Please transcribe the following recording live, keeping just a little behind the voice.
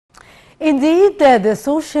Indeed, the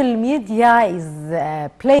social media is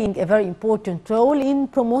playing a very important role in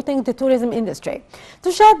promoting the tourism industry.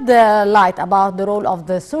 To shed light about the role of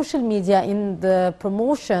the social media in the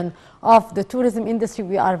promotion of the tourism industry,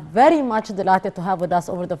 we are very much delighted to have with us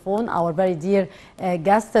over the phone our very dear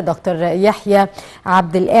guest, Dr. Yahia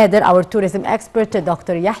Abdulqader, our tourism expert.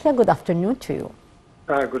 Dr. Yahia, good afternoon to you.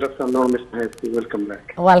 Good afternoon, Mr. Hayati. Welcome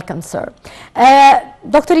back. Welcome, sir.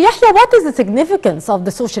 Dr. Yahia, what is the significance of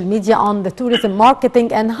the social media on the tourism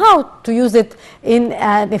marketing and how to use it in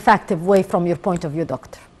an effective way from your point of view,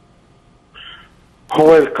 doctor?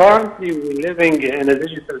 Well, currently we're living in a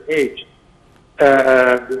digital age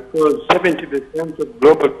because 70% of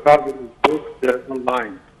global travel is booked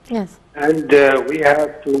online. Yes. And we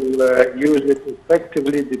have to use it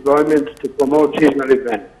effectively, deployment to promote seasonal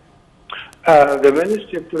events. The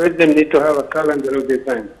Ministry of Tourism need to have a calendar of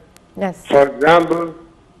events. Yes. For example,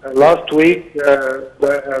 last week,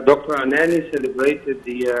 Dr. Anani celebrated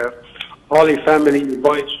the Holy Family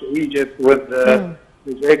voyage to Egypt with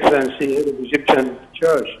His Excellency, head of Egyptian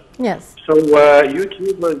Church. Yes. So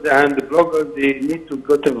YouTubers and bloggers, they need to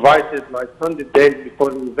get invited like 100 days before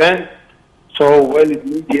the event. So world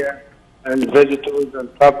media and visitors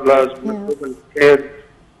and travelers will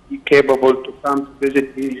be capable to come to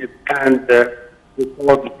visit Egypt and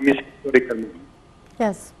report these historical moments.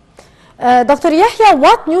 Yes. Dr. Yahia,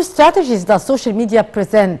 what new strategies does social media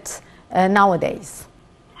present nowadays?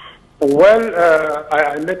 Well,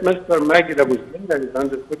 I met Mr. Magid Abu Zinda, he's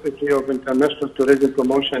Under Secretary of International Tourism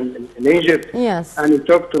Promotion in Egypt. Yes. And he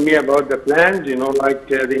talked to me about the plans, you know, like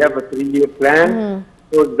they have a 3-year plan.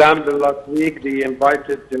 For example, last week they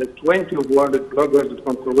invited 20 world bloggers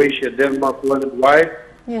from Croatia, Denmark, worldwide.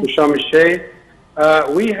 To Sharm el-Sheikh.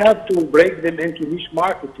 We have to break them into niche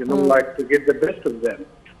markets, you know, like to get the best of them.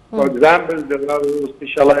 For example, there are who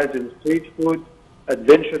specialize in street food,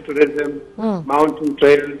 adventure tourism, mountain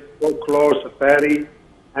trails, folklore, safari,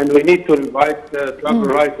 and we need to invite travel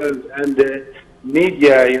writers and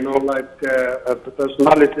media, you know, like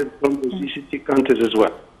personalities from the GCC countries as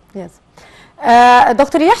well. Yes.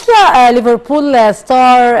 Dr. Yahia, Liverpool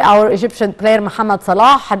star, our Egyptian player Mohamed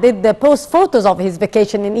Salah did post photos of his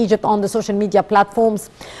vacation in Egypt on the social media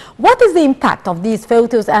platforms. What is the impact of these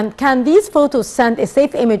photos, and can these photos send a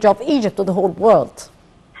safe image of Egypt to the whole world?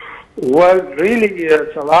 Well, really,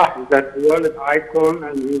 Salah is a world icon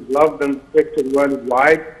and he's loved and respected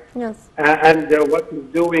worldwide. Yes. And what he's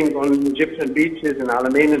doing on Egyptian beaches in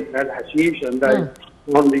Alamein and Al Hashish and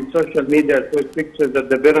on the social media, shows pictures of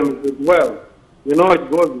the pyramids as well. You know, it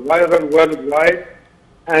goes viral worldwide,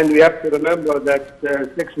 and we have to remember that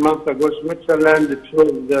 6 months ago, Switzerland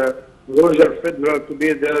chose Roger Federer to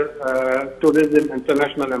be their tourism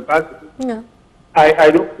international ambassador. Yeah. I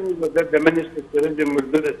look forward that the Ministry of Tourism will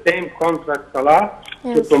do the same contract, Salah,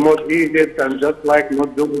 to promote Egypt and just like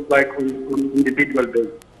not do it like on individual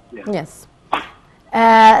basis. Yeah. Yes.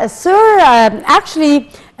 Sir, actually,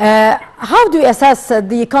 how do you assess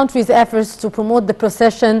the country's efforts to promote the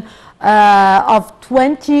procession of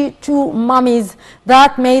 22 mummies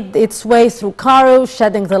that made its way through Cairo,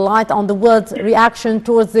 shedding the light on the world's reaction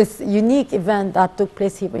towards this unique event that took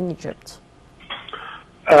place here in Egypt?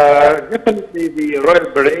 Definitely the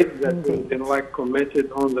Royal Parade that was like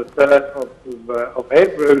committed on the 3rd of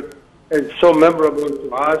April is so memorable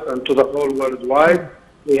to us and to the whole worldwide.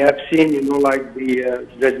 We have seen, you know, like the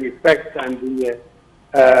effect and the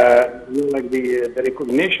you know, like the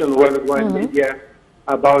recognition worldwide media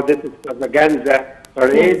about this extravaganza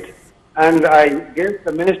parade. And I guess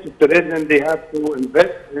the Ministry of Tourism, they have to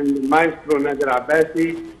invest in Maestro Nader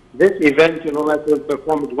Abbasi. This event, you know, like was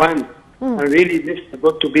performed once. And really this is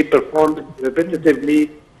going to be performed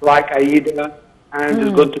repetitively like Aida, and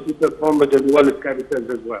it's going to be performed in world capitals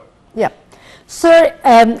as well. Yeah. Sir,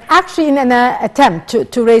 actually in an attempt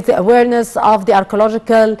to raise the awareness of the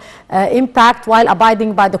archaeological impact while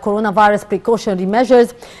abiding by the coronavirus precautionary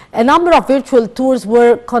measures, a number of virtual tours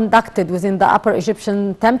were conducted within the Upper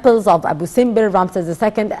Egyptian temples of Abu Simbel, Ramses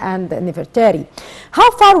II and Nefertari. How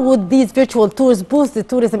far would these virtual tours boost the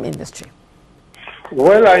tourism industry?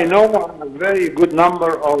 Well, I know a very good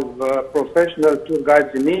number of professional tour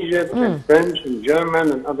guides in Egypt, in French, in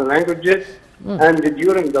German and other languages. And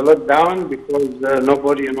during the lockdown, because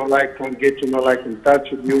nobody, you know, like can get, you know, like in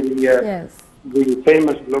touch with you, the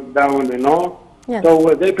famous lockdown, you know.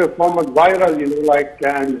 So they performed viral, you know, like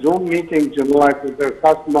and Zoom meetings, you know, like with their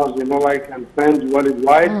customers, you know, like and friends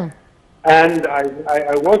worldwide. And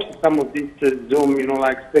I watched some of these Zoom, you know,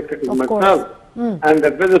 like spectacles myself. And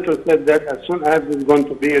the visitor said that as soon as it's going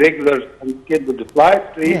to be regular and scheduled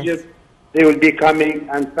flights to Egypt, they will be coming,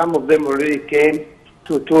 and some of them already came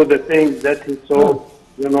to the things that he saw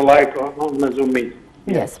like on the Zoom meeting.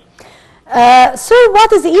 Yes. So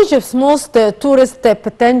what is Egypt's most tourist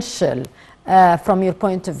potential from your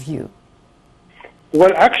point of view?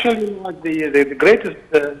 Well, actually, like the greatest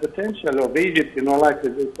potential of Egypt, like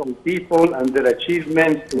is from people and their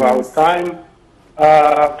achievements throughout time.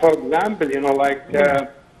 For example,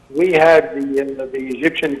 we had the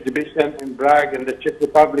Egyptian exhibition in Prague in the Czech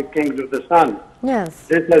Republic, Kings of the Sun. Yes.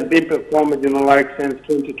 This has been performed, since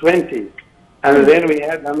 2020. And then we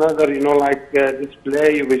had another,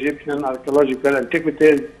 display of Egyptian archaeological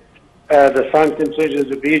antiquities, the Sunken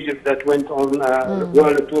Treasures of Egypt that went on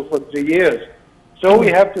world tour for 3 years. So we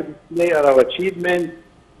have to display our achievements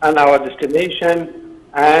and our destination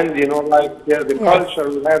and, the culture,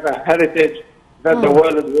 we have a heritage that the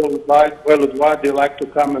worldwide, they like to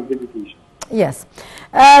come and visit Egypt. Yes.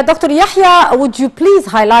 Dr. Yahia, would you please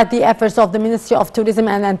highlight the efforts of the Ministry of Tourism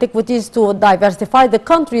and Antiquities to diversify the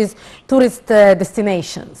country's tourist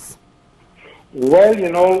destinations? Well,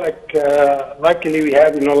 luckily we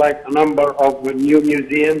have, a number of new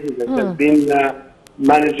museums that have been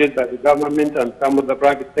managed by the government and some of the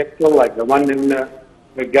private sector, like the one in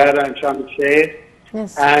Cairo and Sharm el-Sheikh.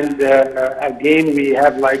 Yes. And again, we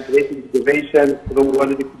have great excavations through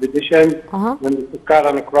World Expedition in the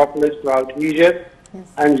Cairo Necropolis throughout Egypt. Yes.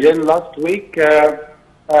 And then last week, the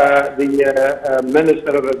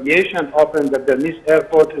Minister of Aviation opened the Bernice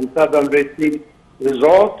Airport in Southern Red Sea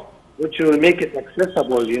Resort, which will make it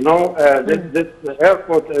accessible. This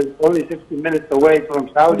airport is only 60 minutes away from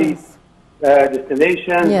Saudi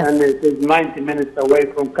destination, and it is 90 minutes away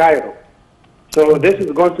from Cairo. So this is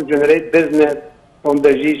going to generate business from the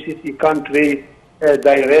GCC country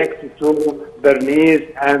direct to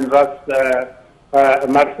Bernice and Ras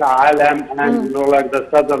Marsa Alam and the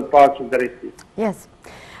southern parts of the Red Sea. Yes.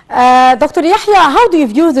 Dr. Yahia, how do you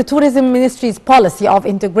view the Tourism Ministry's policy of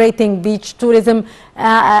integrating beach tourism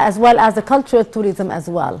as well as the cultural tourism as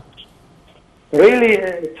well? Really,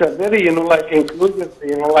 it's a very, inclusive,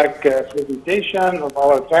 presentation of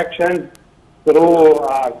our attractions through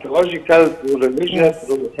archaeological, through religious,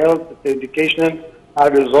 through health, education, our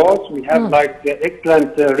resorts. We have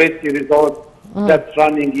excellent Red Sea resorts that's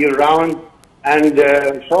running year round. And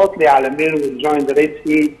shortly, Alamein will join the Red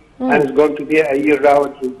Sea and it's going to be a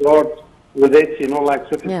year-round resort with its,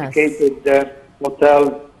 sophisticated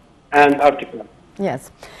hotels and artifacts.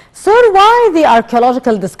 Yes. So why the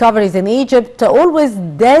archaeological discoveries in Egypt always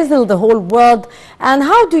dazzle the whole world, and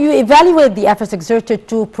how do you evaluate the efforts exerted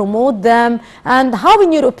to promote them, and how,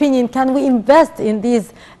 in your opinion, can we invest in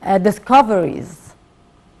these discoveries?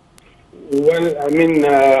 Well, I mean,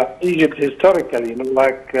 Egypt historically,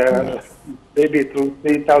 maybe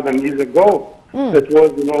 3,000 years ago, it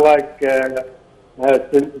was,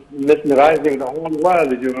 mesmerizing the whole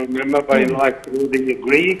world. You remember, through the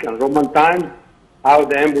Greek and Roman times, how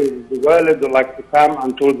the emperors of the world would like to come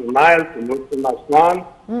unto the Nile, to Muslim Aswan,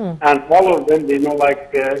 and all of them,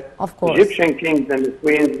 Egyptian kings and the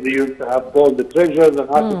queens, they used to have all the treasures and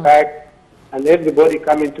artifacts, and everybody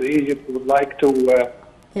coming to Egypt would like to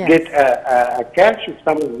get a catch of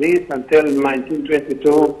some of these. Until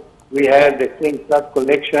 1922, we had the King Tut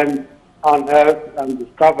collection unearthed and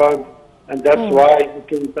discovered, and that's why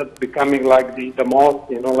King Tut becoming the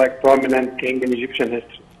most, prominent king in Egyptian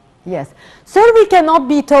history. Yes. Sir, we cannot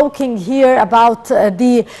be talking here about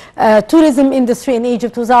the tourism industry in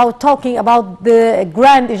Egypt without talking about the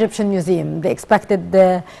Grand Egyptian Museum, the expected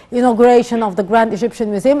inauguration of the Grand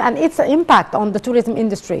Egyptian Museum and its impact on the tourism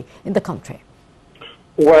industry in the country.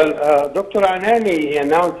 Well, Dr. Anani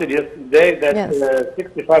announced yesterday that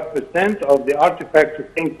 65% of the artifacts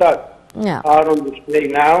of King Tut are on display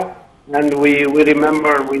now. And we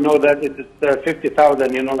remember, we know that it is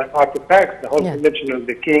 50,000, artifacts. The whole collection of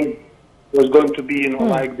the king was going to be,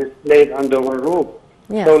 displayed under one roof.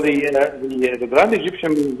 Yes. So the Grand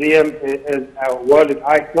Egyptian Museum is a world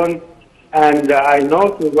icon. And I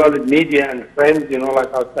know through world media and friends,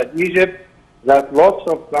 outside Egypt, that lots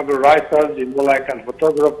of travel writers, and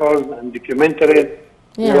photographers and documentaries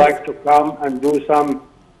like to come and do some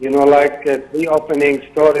pre-opening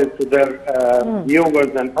stories to their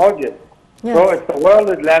viewers and audience. Yes. So it's a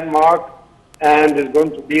world landmark, and it's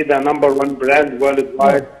going to be the #1 brand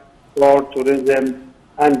worldwide for tourism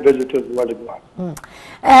and visitors worldwide.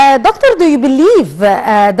 Doctor, do you believe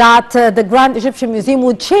that the Grand Egyptian Museum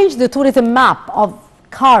would change the tourism map of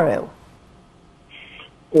Cairo?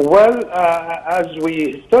 Well, as we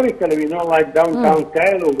historically, downtown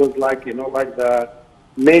Cairo was the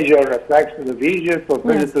major attraction of Egypt for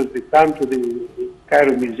visitors to come to the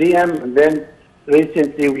Cairo Museum, and then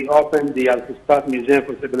recently we opened the Al-Fustat Museum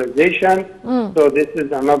for Civilization. So this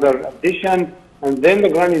is another addition. and then the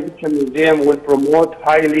Grand Egyptian Museum will promote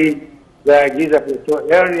highly the Giza Plateau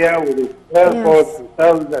area with its airports,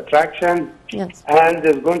 hotels, attractions, and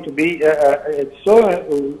there's going to be it's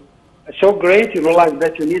so great, you know, like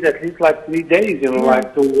that you need at least like 3 days, you know,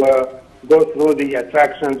 like to go through the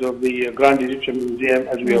attractions of the Grand Egyptian Museum,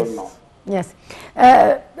 as we all know. Yes.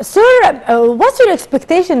 Sir, what's your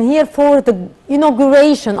expectation here for the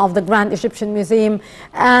inauguration of the Grand Egyptian Museum?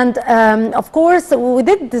 And of course, we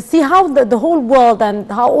did see how the whole world and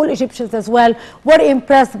how all Egyptians as well were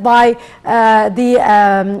impressed by the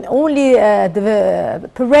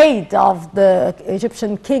parade of the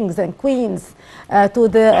Egyptian kings and queens to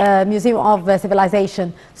the Museum of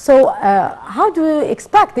Civilization. So how do you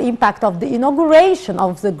expect the impact of the inauguration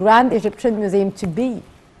of the Grand Egyptian Museum to be?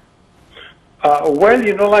 Well,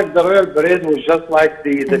 you know, like the Royal Parade was just like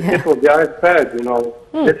the tip of the iceberg, you know.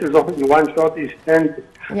 This is only one short event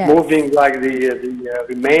moving like the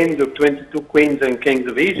remains of 22 queens and kings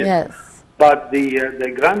of Egypt. But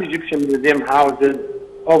the Grand Egyptian Museum houses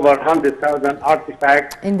over 100,000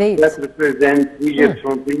 artifacts that represent Egypt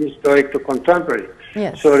from prehistoric to contemporary.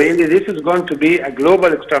 So really, this is going to be a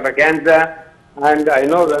global extravaganza. And I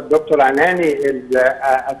know that Dr. Anani is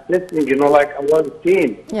assisting, you know, like a whole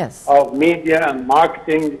team of media and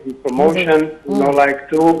marketing and promotion, you know, like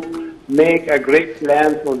to make a great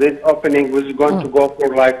plan for this opening, which is going to go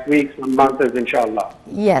for like weeks and months, inshallah.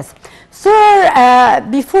 Yes. Sir,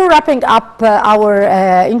 before wrapping up our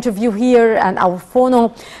interview here and our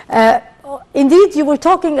phono, indeed, you were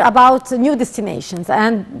talking about new destinations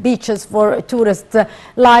and beaches for tourists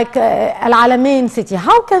like Al Alamein City.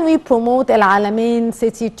 How can we promote Al Alamein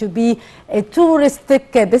City to be a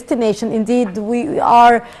touristic destination? Indeed, we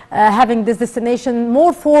are having this destination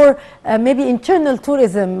more for maybe internal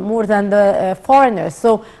tourism more than the foreigners.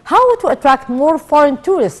 So how to attract more foreign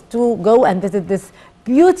tourists to go and visit this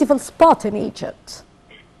beautiful spot in Egypt?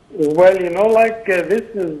 Well, you know, like this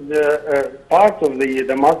is part of the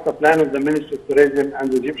master plan of the Ministry of Tourism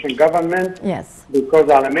and the Egyptian government. Because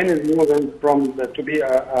Alamein is moving from to be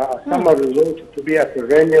a summer resort to be a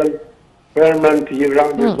perennial, permanent,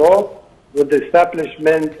 year-round resort with the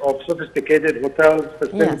establishment of sophisticated hotels,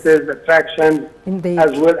 facilities, attractions,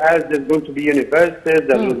 as well as there's going to be universities,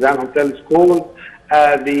 the Lausanne Hotel School.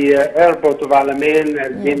 The airport of Alamein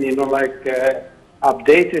has been, you know, like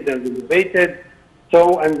updated and renovated.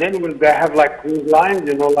 So, and then we'll have like cruise lines,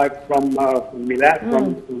 you know, like from Milan,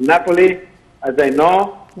 from Napoli, as I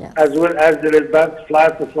know, as well as there is bus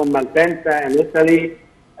flights from Malpensa in Italy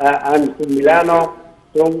and from Milano.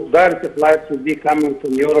 So direct flights will be coming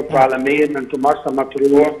from Europe to Alamein and to Marsa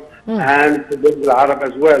Matruh and to Burj Al Arab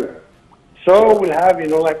as well. So we'll have, you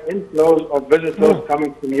know, like inflows of visitors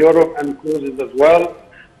coming from Europe and cruises as well.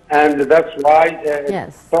 And that's why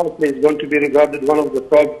probably it's going to be regarded one of the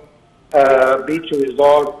top beach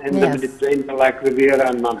resort in the Mediterranean, like Riviera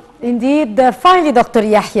and Monaco. Indeed. Finally, Dr.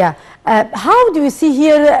 Yahia, how do you see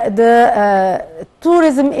here the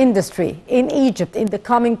tourism industry in Egypt in the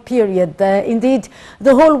coming period? Indeed,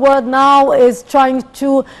 the whole world now is trying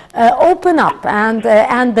to open up and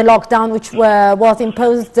the lockdown, which was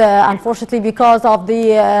imposed, unfortunately, because of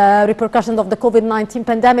the repercussions of the COVID-19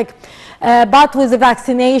 pandemic. But with the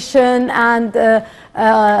vaccination and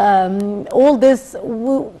all this,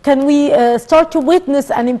 can we start to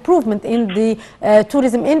witness an improvement in the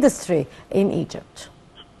tourism industry in Egypt?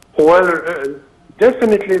 Well,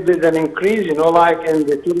 definitely there's an increase, you know, like in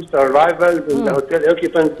the tourist arrivals and the hotel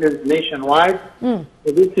occupancies nationwide.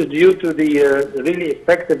 This is due to the really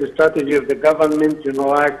effective strategy of the government, you know,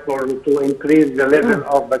 like to increase the level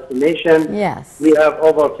of vaccination. We have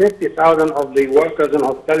over 50,000 of the workers in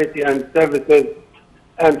hospitality and services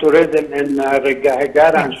and tourism in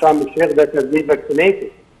Hagara and Sharm el-Sheikh that have been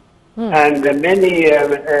vaccinated. And many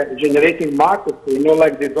generating markets, you know,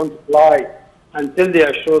 like they don't fly until they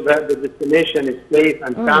are sure that the destination is safe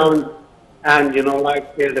and sound, and you know,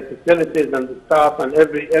 like the facilities and the staff and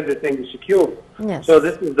everything is secure. So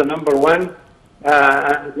this is the number one.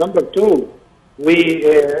 Number two, we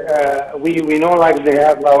know like they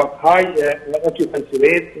have our high occupancy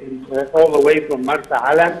rate all the way from Marsa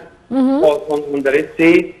Alam on the Red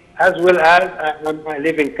Sea, as well as I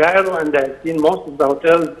live in Cairo and I've seen most of the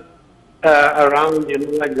hotels around, you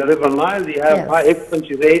know, like the River Nile. They have high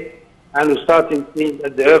occupancy rate. And we're starting to see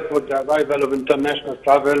at the airport the arrival of international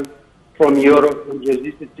travel from Europe, from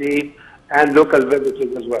GCC, and local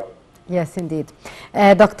visitors as well. Yes, indeed.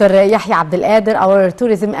 Dr. Yahia Abdulqader, our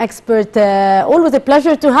tourism expert, always a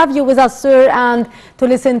pleasure to have you with us, sir, and to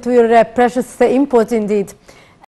listen to your precious input indeed.